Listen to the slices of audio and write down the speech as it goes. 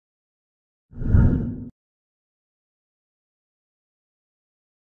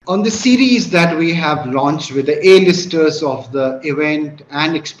On the series that we have launched with the A-listers of the event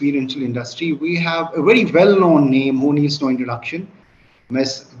and experiential industry, we have a very well-known name who needs no introduction,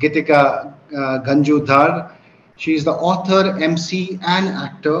 Miss Geetika Ganju Dhar. She is the author, MC, and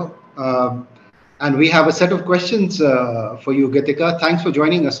actor. And we have a set of questions for you, Geetika. Thanks for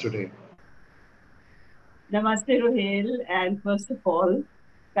joining us today. Namaste, Ruhail. And first of all,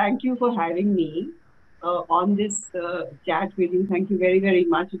 thank you for having me on this chat with you. Thank you very, very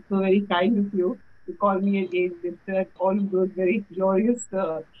much. It's so very kind of you to call me again with all of those very glorious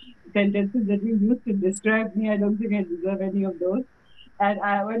sentences that you used to describe me. I don't think I deserve any of those. And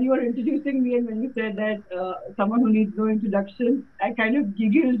when you were introducing me and when you said that someone who needs no introduction, I kind of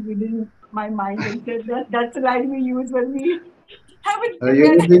giggled within my mind and said that's the line we use when we haven't prepared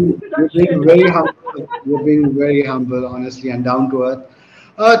an You're being introduction. very humble. You're being very humble, honestly, and down to earth.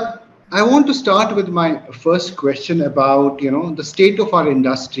 Uh, I want to start with my first question about, the state of our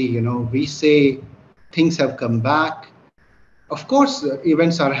industry. We say things have come back. Of course,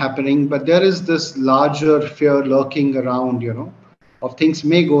 events are happening, but there is this larger fear lurking around, of things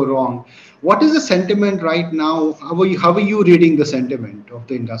may go wrong. What is the sentiment right now? How are you reading the sentiment of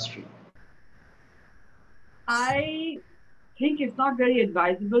the industry? I think it's not very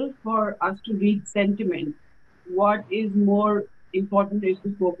advisable for us to read sentiment. What is more important is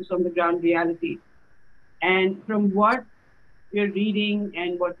to focus on the ground reality. And from what we're reading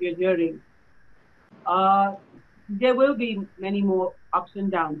and what we're hearing, uh, there will be many more ups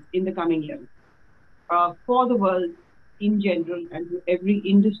and downs in the coming years for the world in general and to every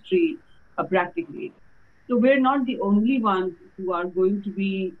industry practically. So we're not the only ones who are going to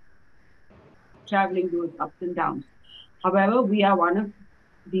be traveling those ups and downs. However, we are one of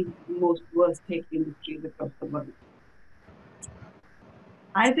the most worst hit industries across the world.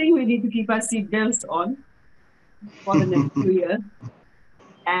 I think we need to keep our seatbelts on for the next few years.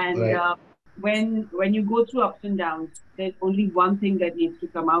 And Right. when you go through ups and downs, there's only one thing that needs to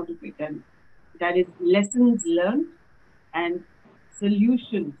come out of it, and that is lessons learned and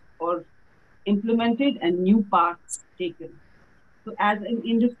solutions or implemented and new paths taken. So, as an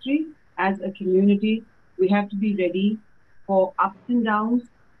industry, as a community, we have to be ready for ups and downs,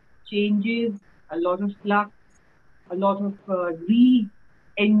 changes, a lot of flux, a lot of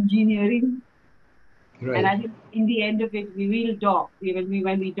re-engineering. And Right. I think in the end of it, we will dock.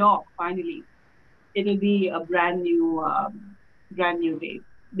 When we dock, finally, it'll be a brand new day.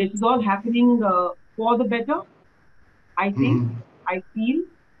 This is all happening for the better. I think, Mhm. I feel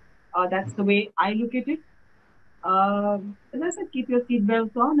that's the way I look at it. As I said, keep your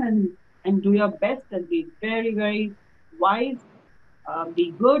seatbelts on and do your best and be very, very wise,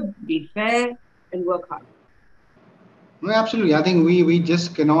 be good, be fair, and work hard. No, absolutely. I think we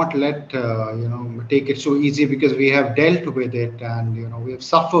just cannot let take it so easy because we have dealt with it and we have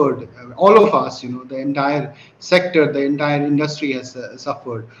suffered. All of us, the entire sector, the entire industry has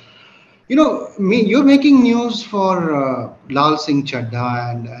suffered. You're making news for Lal Singh Chadda,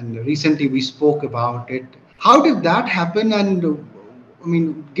 and recently we spoke about it. How did that happen? And I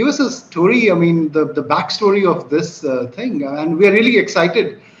mean, give us a story. I mean, the backstory of this thing, and we are really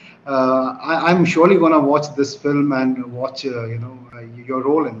excited. I'm surely gonna watch this film and watch, your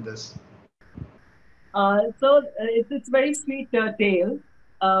role in this. It's very sweet tale.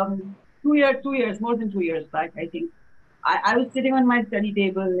 2 years, more than 2 years back, I think. I was sitting on my study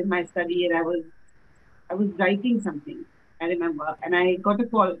table in my study and I was writing something, I remember, and I got a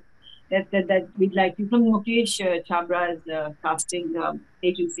call that we'd like you from Mukesh Chabra's casting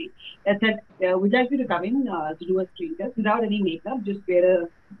agency. That said, we'd like you to come in to do a screen test without any makeup, just wear a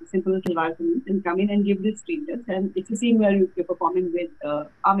simple salwar kameez and come in and give this screen test. And it's a scene where you're performing with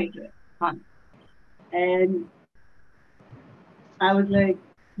Amin. And I was like,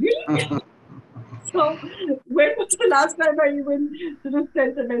 really? So when was the last time I even sort of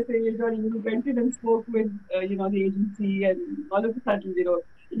sent a message or even went in and spoke with the agency, and all of a sudden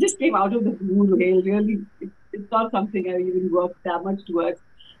it just came out of the blue. Really, it's not something I even worked that much towards.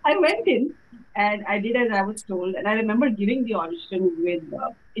 I went in and I did as I was told, and I remember giving the audition with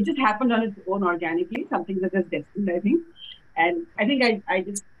it just happened on its own organically, something that was destined, I think. And I think I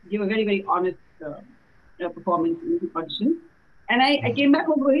just gave a very, very honest performance in the audition. And I came back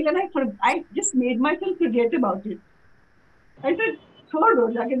home, Rohit, and I just made myself forget about it. I said, छोड़ दो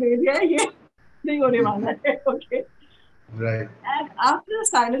जाके दे दिया है, ये नहीं होने वाला है, okay. Right. And after a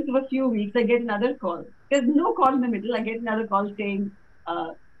silence of a few weeks, I get another call. There's no call in the middle. I get another call saying,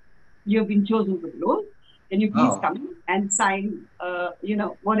 you have been chosen for the role. Can you please Oh. come and sign,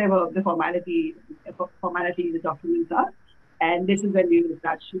 whatever the formality the documents are. And this is when we will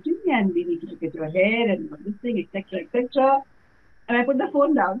start shooting, and we need to look at your hair and this thing, etc., etc. And I put the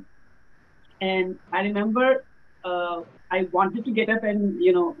phone down, and I remember I wanted to get up and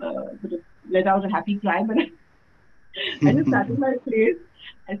sort of let out a happy cry, but I just sat in my place.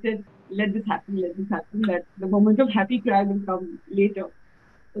 I said, let this happen. That the moment of happy cry will come later.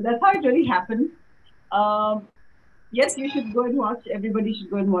 So that's how it really happened. Um, yes, you should go and watch. Everybody should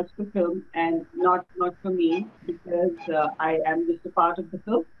go and watch the film, and not for me because I am just a part of the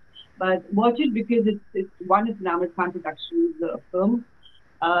film. But watch it because it's one, it's an Amir Khan Productions film.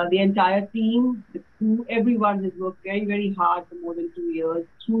 The entire team, the crew, everyone has worked very, very hard for more than 2 years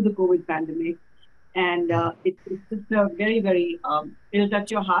through the COVID pandemic. And it's just a very, very, it'll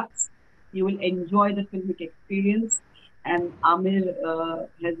touch your hearts. You will enjoy the filmic experience. And Amir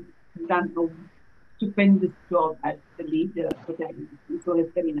has done a stupendous job as the lead protagonist. And so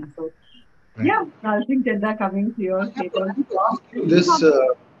has Karina. So, Right. yeah, I think Jeddah coming to your I theaters. have to ask you this.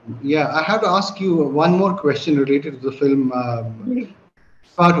 Yeah, I have to ask you one more question related to the film.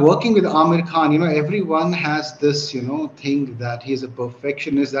 About working with Amir Khan, everyone has this, thing that he's a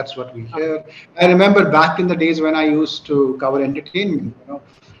perfectionist. That's what we hear. I remember back in the days when I used to cover entertainment,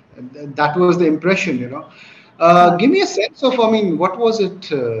 that was the impression. Give me a sense of, I mean, what was it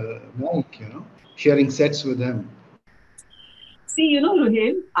like, sharing sets with him? See,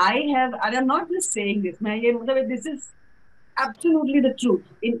 Ruhail, I have, and I'm not just saying this, this is absolutely the truth.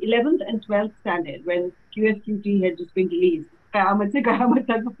 In 11th and 12th standard, when QSQT had just been released, Kayamat se Kayamat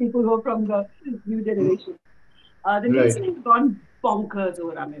tak, for people who are from the new Hmm? generation, the Right. nation has gone bonkers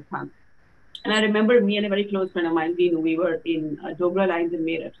over Amir Khan. And I remember me and a very close friend of mine, Dinu, we were in Dogra lines in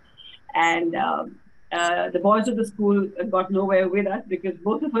Meerut. And the boys of the school got nowhere with us because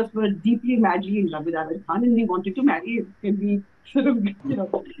both of us were deeply, madly in love with Amir Khan and we wanted to marry him. And we sort of,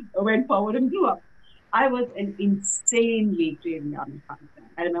 went forward and grew up. I was an insanely crazy Amir Khan fan.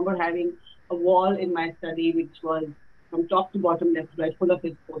 I remember having a wall in my study which was from top to bottom, left to right, full of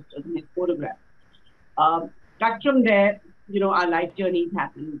his posters and his photographs. Cut from there, our life journeys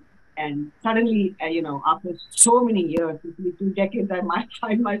happened. And suddenly, after so many years, literally 2 decades, I might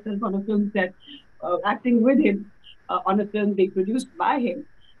find myself on a film set, acting with him on a film being produced by him.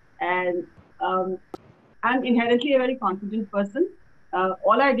 And um, I'm inherently a very confident person.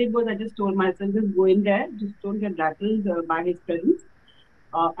 All I did was I just told myself, just go in there, just don't get rattled by his presence.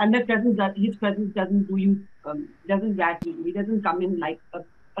 And that presence, that his presence doesn't do you, doesn't rattle you. He doesn't come in like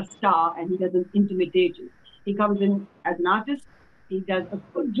a star, and he doesn't intimidate you. He comes in as an artist. He does a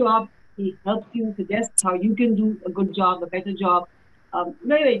good job. He helps you, suggests how you can do a good job, a better job.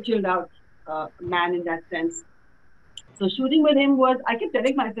 Very, very chilled out man in that sense. So shooting with him was, I kept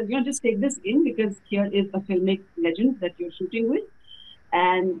telling myself, just take this in because here is a filmic legend that you're shooting with.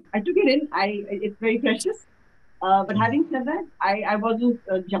 And I took it in. It's very precious. But having said that, I wasn't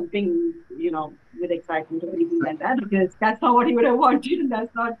jumping, with excitement or anything like that because that's not what he would have wanted, and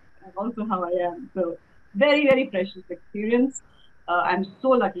that's not also how I am. So very, very precious experience. I'm so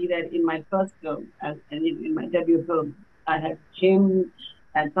lucky that in my first film, and in my debut film, I had him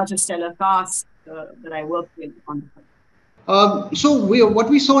and such a stellar cast that I worked with on the film. What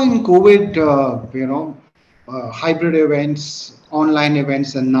we saw in COVID, hybrid events, online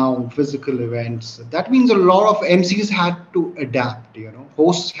events, and now physical events. That means a lot of MCs had to adapt.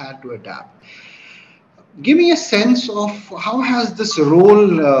 Hosts had to adapt. Give me a sense of how has this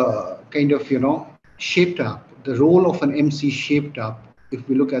role kind of shaped up. The role of an MC shaped up. If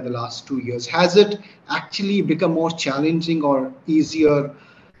we look at the last 2 years, has it actually become more challenging or easier?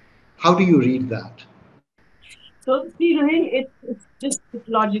 How do you read that? So see, Ruhail, it's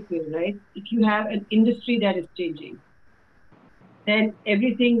logical, right? If you have an industry that is changing, then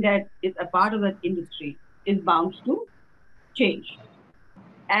everything that is a part of that industry is bound to change.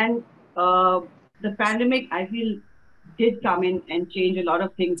 And the pandemic, I feel, did come in and change a lot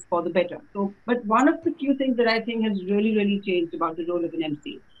of things for the better. So, but one of the few things that I think has really, really changed about the role of an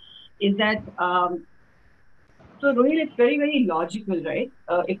MC is that, so Rohit, it's very, very logical, right?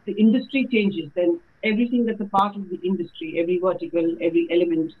 If the industry changes, then everything that's a part of the industry, every vertical, every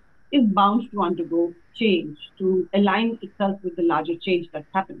element is bound to undergo change to align itself with the larger change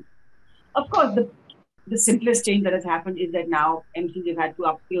that's happened. Of course, the simplest change that has happened is that now MCs have had to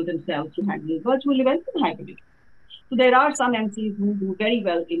upskill themselves to handle virtual events and hybrid events. So there are some MCs who do very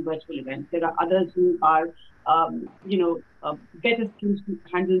well in virtual events. There are others who are, better skills to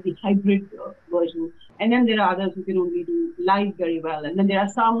handle the hybrid version. And then there are others who can only do live very well. And then there are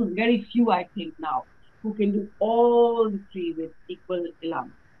some, very few, I think now, who can do all the three with equal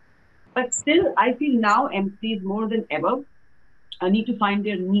alarm. But still, I feel now MCs more than ever need to find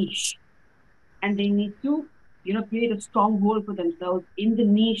their niche, and they need to create a stronghold for themselves in the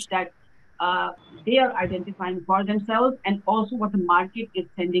niche that uh, they are identifying for themselves, and also what the market is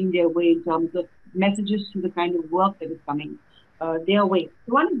sending their way in terms of messages to the kind of work that is coming their way.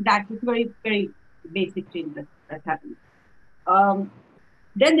 So one is that it's very, very basic change that's happening. Um,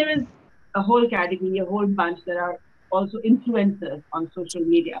 then there is a whole category, a whole bunch that are also influencers on social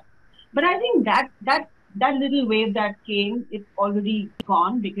media. But I think that little wave that came, it's already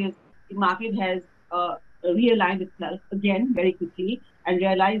gone because the market has realigned itself again very quickly and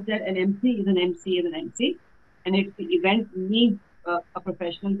realized that an MC is an MC is an MC, and if the event needs a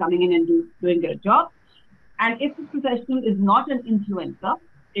professional coming in and doing their job, and if the professional is not an influencer,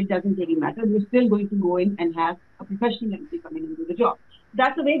 it doesn't really matter. We're still going to go in and have a professional MC coming and do the job.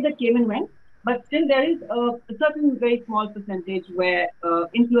 That's the way that came and went. But still, there is a certain very small percentage where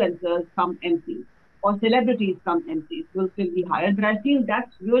influencers come MCs or celebrities come MCs will still be higher. But I feel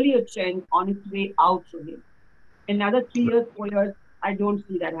that's really a trend on its way out from here. Another 3 years, 4 years, I don't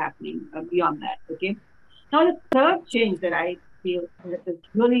see that happening beyond that. Okay. Now, the third change that I feel has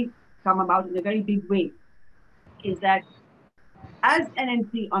really come about in a very big way is that as an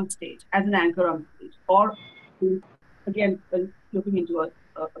MC on stage, as an anchor on stage, or again, looking into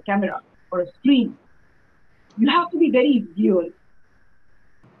a camera or a screen, you have to be very real.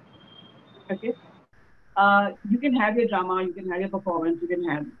 Okay. You can have your drama, you can have your performance, you can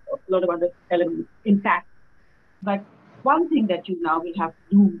have a lot of other elements intact. But one thing that you now will have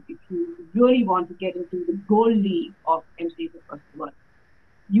to do if you really want to get into the gold league of MCs across the world,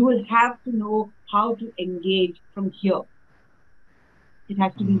 you will have to know how to engage from here. It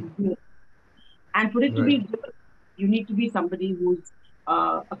has to be real. And for it to be Right. real, you need to be somebody who's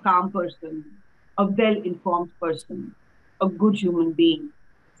a calm person, a well-informed person, a good human being,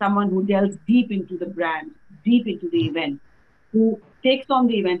 someone who delves deep into the brand, deep into the event, who takes on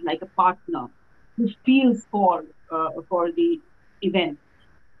the event like a partner, who feels for the event,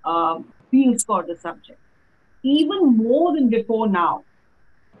 feels for the subject. Even more than before now,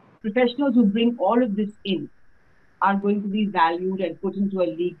 professionals who bring all of this in are going to be valued and put into a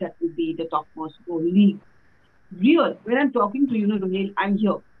league that will be the topmost gold league. Real. When I'm talking to you, Ruhail, I'm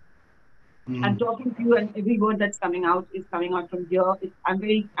here. I'm Mm. talking to you, and every word that's coming out is coming out from here.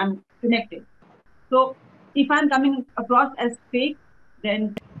 I'm connected. So if I'm coming across as fake,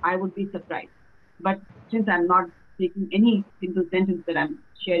 then I would be surprised. But since I'm not taking any single sentence that I'm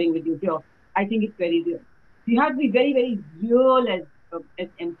sharing with you here, I think it's very real. You have to be very, very real as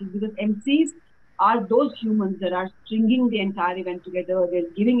MCs, because MCs are those humans that are stringing the entire event together. They're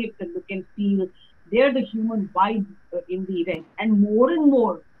giving it the look and feel. They're the human vibe in the event. And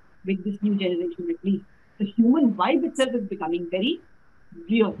more with this new generation, at least, the human vibe itself is becoming very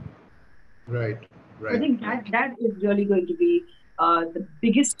real. Right. I Right. think Right. that is really going to be the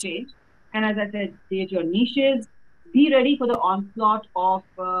biggest change. And as I said, create your niches. Be ready for the onslaught of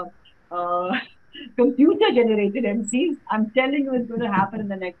computer-generated MCs. I'm telling you, it's going to happen in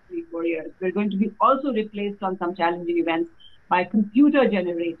the next 3, 4 years. We're going to be also replaced on some challenging events by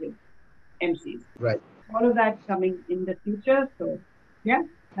computer-generated MCs. Right. All of that coming in the future. So, yeah,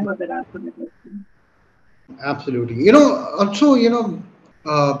 I hope that answered the question. Absolutely. Also,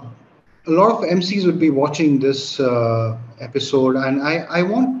 a lot of MCs would be watching this episode, and I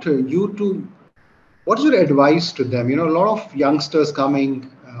want you to, what is your advice to them? A lot of youngsters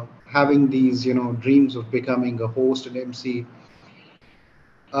coming, having these, dreams of becoming a host and MC.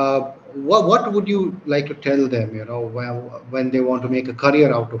 What would you like to tell them, when they want to make a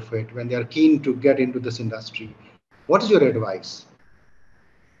career out of it, when they are keen to get into this industry? What is your advice?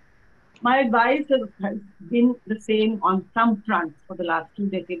 My advice has been the same on some fronts for the last 2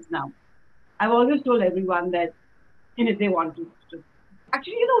 decades now. I've always told everyone that, and if they want to.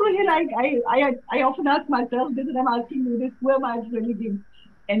 Actually, Rohit, I often ask myself this, and I'm asking you this: who am I to really give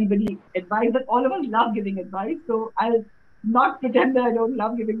anybody advice? But all of us love giving advice, so I'll not pretend that I don't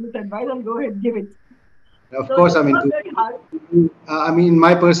love giving this advice. I'll go ahead and give it. Of So course, I it's mean, not very hard. I mean,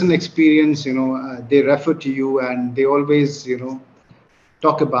 my personal experience, they refer to you and they always,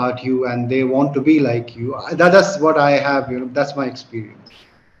 talk about you and they want to be like you. That's what I have, that's my experience.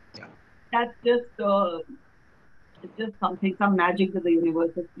 Yeah. That's just it's just something, some magic that the universe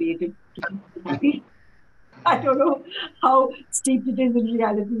has created to keep you happy. I don't know how steep it is in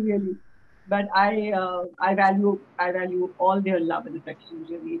reality, really, but I value all their love and affection.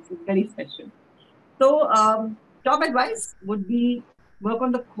 Really, it's very special. So, top advice would be work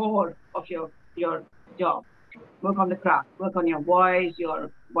on the core of your job. Work on the craft. Work on your voice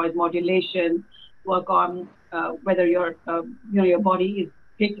modulation. Work on whether your body is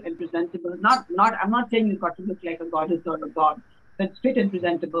fit and presentable. Not. I'm not saying you've got to look like a goddess or a god, but fit and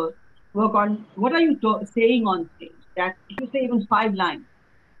presentable. Work on what are you saying on stage. That if you say even 5 lines,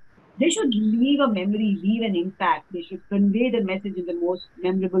 They should leave a memory, leave an impact. They should convey the message in the most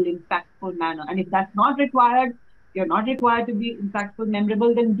memorable, impactful manner. And if that's not required, you're not required to be impactful,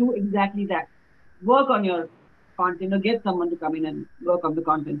 memorable, then do exactly that. Work on your content or get someone to come in and work on the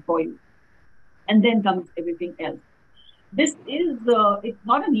content for you. And then comes everything else. This is, it's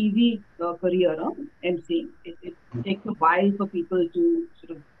not an easy career, no? MC. It takes a while for people to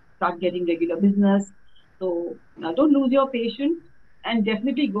sort of start getting regular business. So don't lose your patience and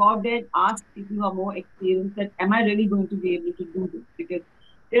definitely go out there and ask people who are more experienced that, am I really going to be able to do this? Because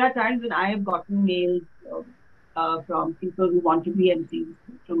there are times when I have gotten mails from people who want to be MCs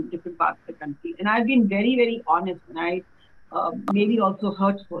from different parts of the country. And I've been very, very honest and I maybe also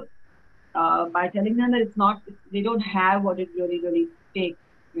hurtful by telling them that they don't have what it really, really takes,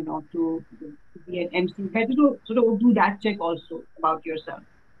 to be an MC. Better to sort of do that check also about yourself.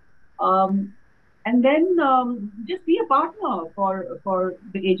 Um, and then just be a partner for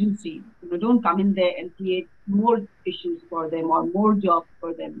the agency. Don't come in there and create more issues for them or more jobs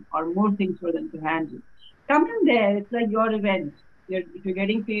for them or more things for them to handle. Come in there. It's like your event. If you're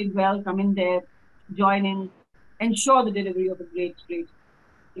getting paid well, come in there, join in, ensure the delivery of a great, great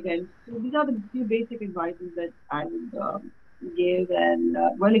event. So these are the few basic advices that I would give. And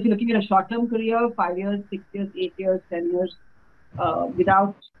well, if you're looking at a short-term career, 5 years, 6 years, 8 years, 10 years,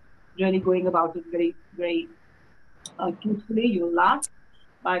 without really going about it very, very truthfully, you'll last.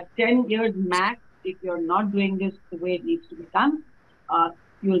 But 10 years max, if you're not doing this the way it needs to be done, uh,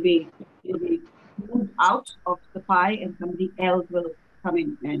 you'll be you'll be moved out of the pie, and somebody else will come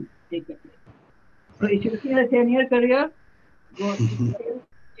in and take your place. So if you're looking at a 10-year career, go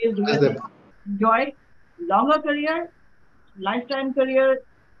still do That's your the thing, enjoy. Longer career, lifetime career,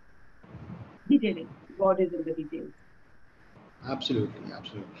 detailing. God is in the details. absolutely,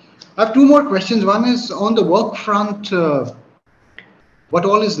 absolutely. I have two more questions. One is on the work front. What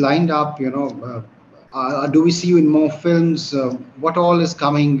all is lined up? Do we see you in more films? What all is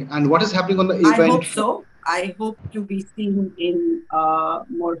coming, and what is happening on the I event hope front? so. I hope to be seen in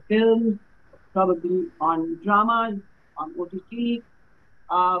more films, probably on dramas, on OTT.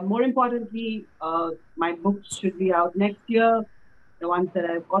 More importantly, my books should be out next year, the ones that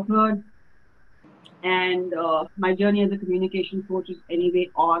I've authored. And my journey as a communication coach is anyway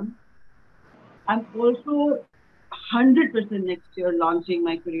on. I'm also 100% next year launching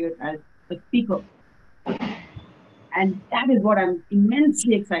my career as a speaker. And that is what I'm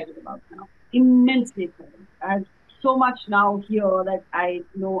immensely excited about now. Immensely excited. I have so much now here that I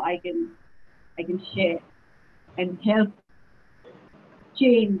know I can share and help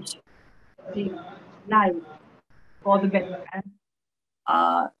change the lives for the better. And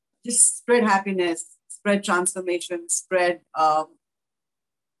uh, just spread happiness, spread transformation, spread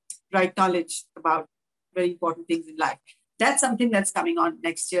right knowledge about very important things in life. That's something that's coming on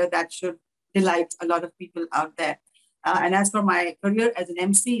next year that should delight a lot of people out there. And as for my career as an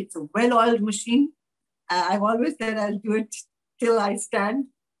MC, it's a well-oiled machine. I've always said I'll do it till I stand,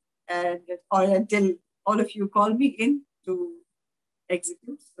 and or until all of you call me in to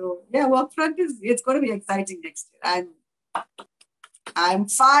execute. So yeah, Workfront is it's going to be exciting next year. I'm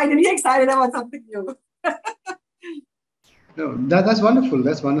finally excited about something new. No, that's wonderful.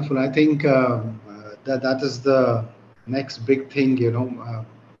 That's wonderful. I think that is the next big thing,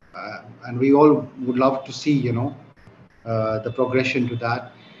 and we all would love to see, the progression to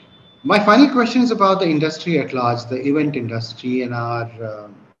that. My final question is about the industry at large, the event industry, and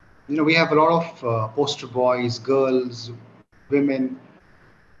we have a lot of poster boys, girls, women.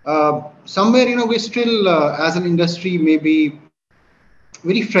 Somewhere, we're still, as an industry, maybe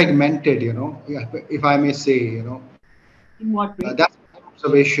very fragmented, yeah, if I may say, In what way? that's my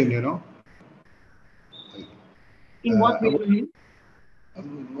observation, In what way, uh, Ruhail?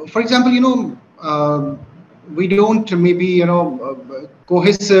 for example, we don't maybe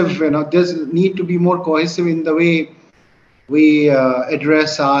cohesive. There's need to be more cohesive in the way we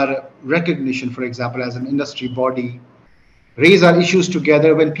address our recognition. For example, as an industry body, raise our issues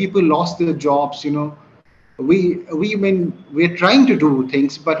together. When people lost their jobs, we when we're trying to do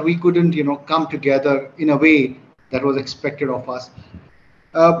things, but we couldn't come together in a way that was expected of us.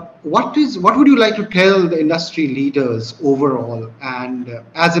 What would you like to tell the industry leaders overall, and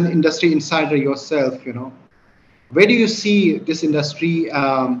as an industry insider yourself, where do you see this industry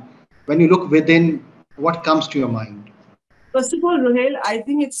when you look within? What comes to your mind? First of all, Ruhail, I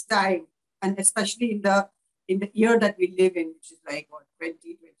think it's time, and especially in the year that we live in, which is like what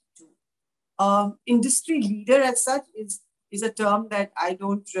 2022. Industry leader as such is a term that I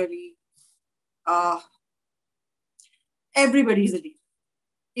don't really. Uh, Everybody is a leader.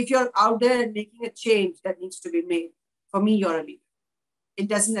 If you're out there and making a change that needs to be made, for me, you're a leader. It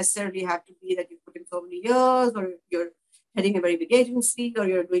doesn't necessarily have to be that you put in so many years, or you're heading a very big agency, or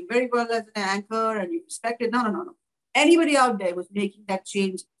you're doing very well as an anchor and you're respected. No, no, no, no. Anybody out there who's making that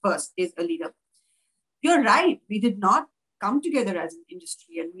change first is a leader. You're right. We did not come together as an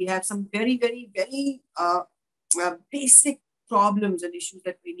industry, and we have some very, very, very basic problems and issues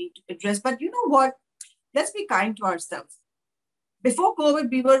that we need to address. But you know what? Let's be kind to ourselves. Before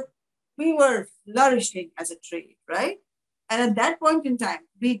COVID, we were flourishing as a trade, right? And at that point in time,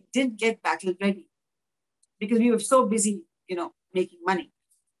 we didn't get battle ready because we were so busy, making money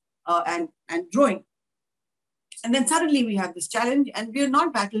and growing. And then suddenly we have this challenge, and we're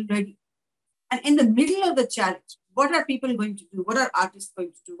not battle ready. And in the middle of the challenge, what are people going to do? What are artists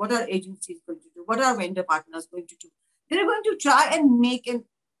going to do? What are agencies going to do? What are vendor partners going to do? They're going to try and make an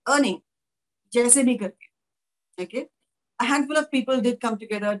earning. Jaise bhi karke. Okay. A handful of people did come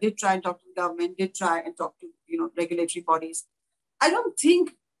together, did try and talk to the government, did try and talk to regulatory bodies. I don't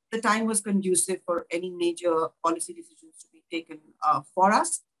think the time was conducive for any major policy decisions to be taken for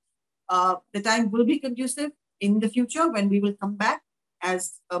us. The time will be conducive in the future when we will come back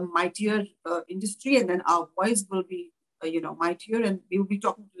as a mightier industry, and then our voice will be mightier, and we will be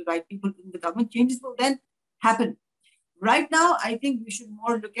talking to the right people in the government. Changes will then happen. Right now, I think we should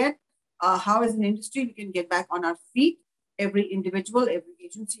more look at how, as an industry, we can get back on our feet. Every individual, every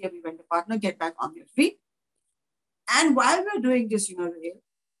agency, every vendor partner get back on their feet. And while we're doing this, Ruhail,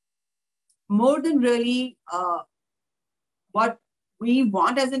 more than really what we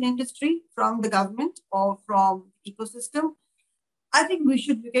want as an industry from the government or from the ecosystem, I think we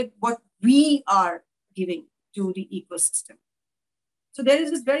should look at what we are giving to the ecosystem. So there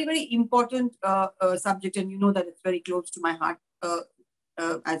is this very, very important subject, and you know that it's very close to my heart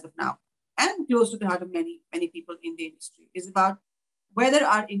as of now, and close to the heart of many, many people in the industry, is about whether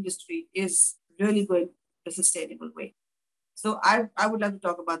our industry is really going the sustainable way. So I would love to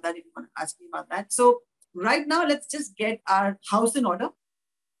talk about that if you want to ask me about that. So right now, let's just get our house in order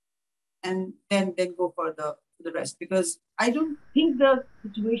and then go for the rest, because I don't think the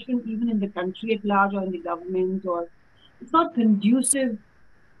situation, even in the country at large or in the government, or it's not conducive.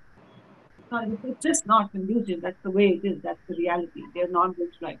 It's just not conducive. That's the way it is. That's the reality. They're not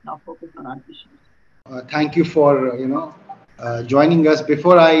going to right now focus on our issues. Thank you for joining us.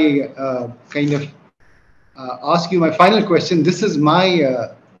 Before I kind of ask you my final question, this is my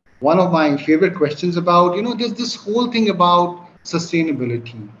one of my favorite questions about there's this whole thing about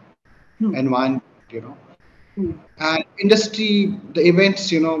sustainability, environment, and industry, the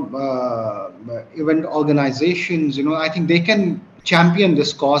events, event organizations, I think they can champion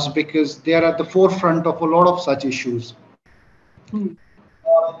this cause because they are at the forefront of a lot of such issues.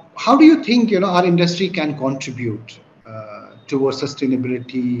 How do you think our industry can contribute towards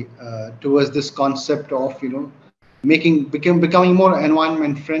sustainability, towards this concept of becoming more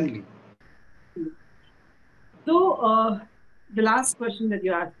environment friendly? So the last question that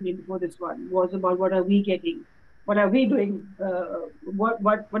you asked me before this one was about what are we getting, what are we doing,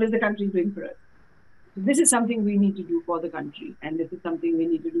 what is the country doing for us? So this is something we need to do for the country, and this is something we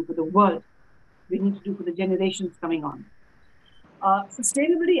need to do for the world. We need to do for the generations coming on.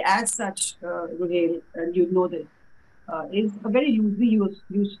 Sustainability as such, Ruhail, and you know this, is a very loosely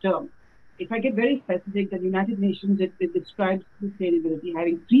used term. If I get very specific, the United Nations, it describes sustainability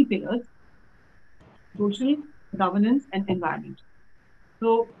having three pillars: social, governance, and environment.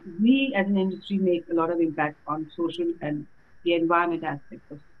 So we as an industry make a lot of impact on social and the environment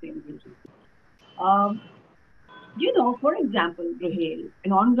aspects of sustainability. For example, Ruhail,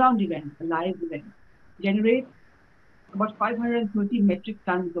 an on-ground event, a live event, generates about 530 metric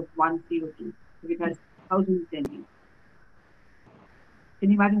tons of one CO2. So it has thousands of attendees. Can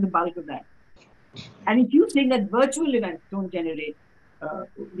you imagine the bulk of that? And if you think that virtual events don't generate,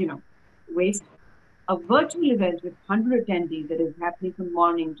 waste, a virtual event with 100 attendees that is happening from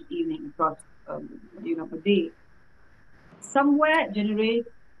morning to evening across, a day, somewhere generates,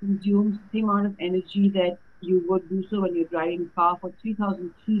 consumes the amount of energy that you would do so when you're driving a car for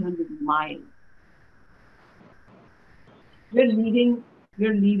 3,300 miles. We're leaving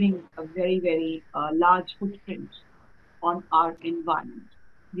a very, very large footprint on our environment.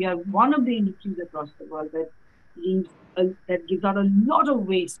 We are one of the industries across the world that gives out a lot of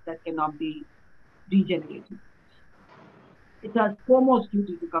waste that cannot be regenerated. It's our foremost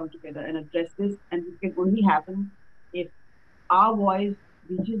duty to come together and address this, and this can only happen if our voice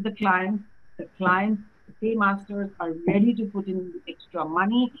reaches the clients, the paymasters are ready to put in extra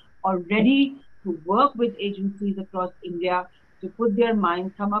money, or ready to work with agencies across India to put their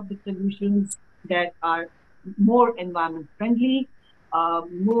mind, come up with solutions that are more environment friendly,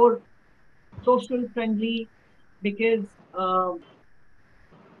 more social friendly, because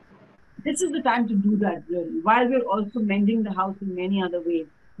This is the time to do that really. While we're also mending the house in many other ways,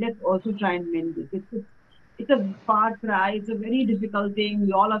 let's also try and mend it. It's a far cry. It's a very difficult thing.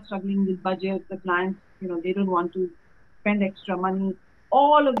 We all are struggling with budgets. The clients, they don't want to spend extra money.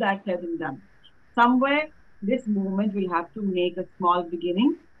 All of that said and done. Somewhere, this movement will have to make a small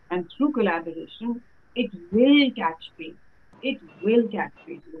beginning, and through collaboration, it will catch pace. It will catch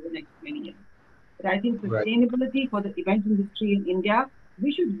pace over the next many years. But I think Right. sustainability for the event industry in India,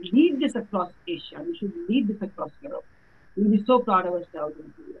 we should lead this across Asia. We should lead this across Europe. We'll be so proud of ourselves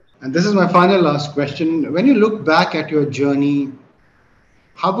in 2 years. And this is my final last question. When you look back at your journey,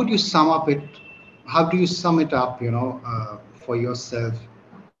 how would you sum up it? How do you sum it up, for yourself?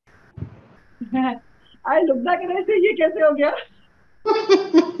 I look back and I say, ये कैसे हो गया?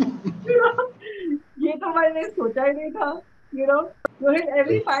 ये तो मैंने सोचा ही नहीं था. You know, Rohit,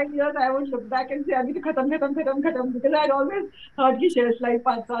 every 5 years I would look back and say, अभी तो खत्म खत्म खत्म खत्म, because I'd always heard कि shelf life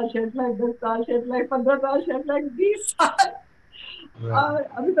 5 साल, shelf life 10 साल, shelf life 15 साल, shelf life 20 साल. Right.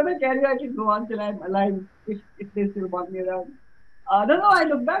 अभी तो मैं कह रही हूँ I can go on till I'm alive if they still want me around. No, no, I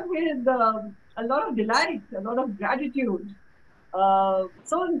look back with a lot of delight, a lot of gratitude.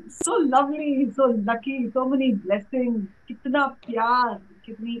 So lovely, so lucky, so many blessings, kitna pyar,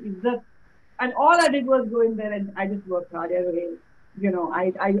 kitni izzat. And all I did was go in there and I just worked hard every day.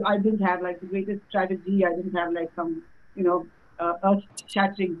 I didn't have like the greatest strategy. I didn't have like some,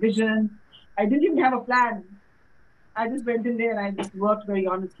 earth-shattering vision. I didn't even have a plan. I just went in there and I just worked very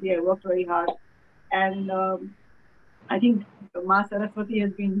honestly. I worked very hard. And I think Ma Saraswati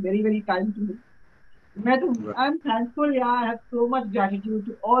has been very, very kind to me. Right. I'm thankful. Yeah, I have so much gratitude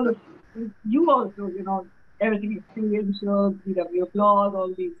to all of you. You also, everything experiential, PW applause,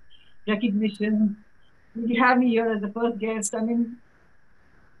 all these recognitions. You have me here as the first guest. I mean,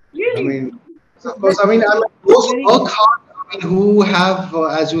 I really, mean, of course, very, those very who work good. hard, who have,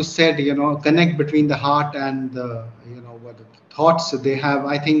 as you said, connect between the heart and what the thoughts they have.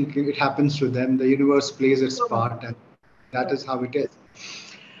 I think it happens to them. The universe plays its So, part, and that so, is how it is.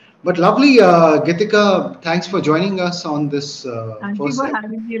 But lovely, Geetika, thanks for joining us on this thank you first for episode.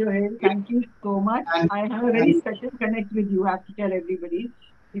 having me, Ruhail. Thank you so much. And, I have a very and special connect with you. I have to tell everybody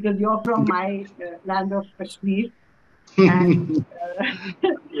because you're from my land of Kashmir. And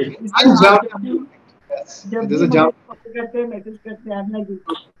इसलिए and आप jump. Yes, जब there's भी a मुझे jump. Call करते हैं message करते हैं I'm like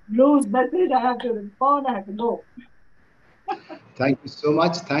lose message I have to respond I have to go. Thank you so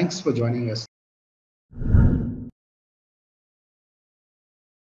much. Thanks for joining us.